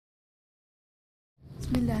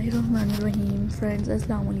Bismillahirrahmanirrahim. Friends,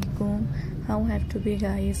 Assalamu alaikum. How have to be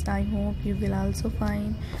guys? I hope you will also fine.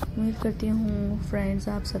 उम्मीद करती हूँ friends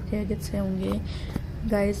आप सब खैरियत से होंगे।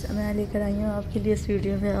 गाइस मैं लेकर आई हूँ आपके लिए इस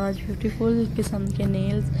वीडियो में आज ब्यूटीफुल किस्म के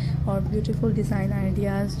नेल्स और ब्यूटीफुल डिज़ाइन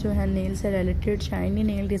आइडियाज़ जो है नेल से related shiny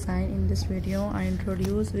nail design in this video I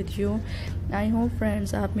introduce with you. I hope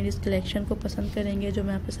friends आप मेरी इस कलेक्शन को पसंद करेंगे जो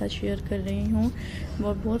मैं आपके साथ शेयर कर रही हूँ।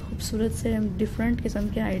 और बहुत खूबसूरत से डिफरेंट किस्म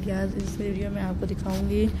के आइडियाज़ इस वीडियो में आपको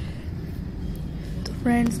दिखाऊँगी। तो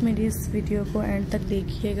फ्रेंड्स मेरी इस वीडियो को एंड तक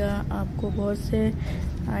देखिएगा, आपको बहुत से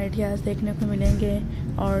आइडियाज़ देखने को मिलेंगे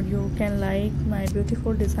और you can like my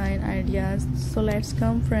beautiful design ideas. So let's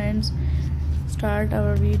come friends start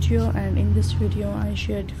our video, and in this video I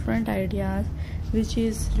share different ideas which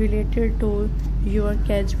is related to your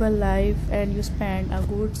casual life and you spend a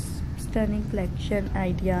good stunning collection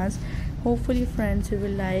ideas. Hopefully friends you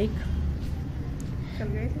will like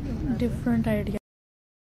different ideas.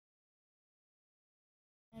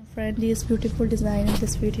 And friend, this beautiful design in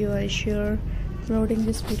this video I share uploading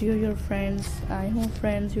this video your friends. I hope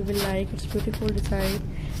friends you will like its beautiful design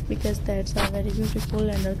because that's are very beautiful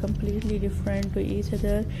and are completely different to each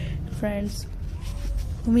other. Friends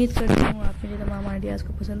उम्मीद करती हूँ आप मेरे तमाम ideas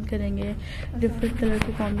को पसंद करेंगे। Different colour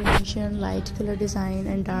की combination, light colour design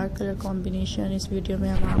and dark colour combination इस वीडियो में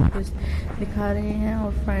हम आपको दिखा रहे हैं।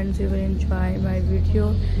 और friends you will enjoy my video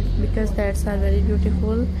because that's are very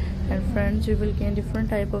beautiful and friends you will gain different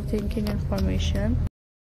type of thinking information.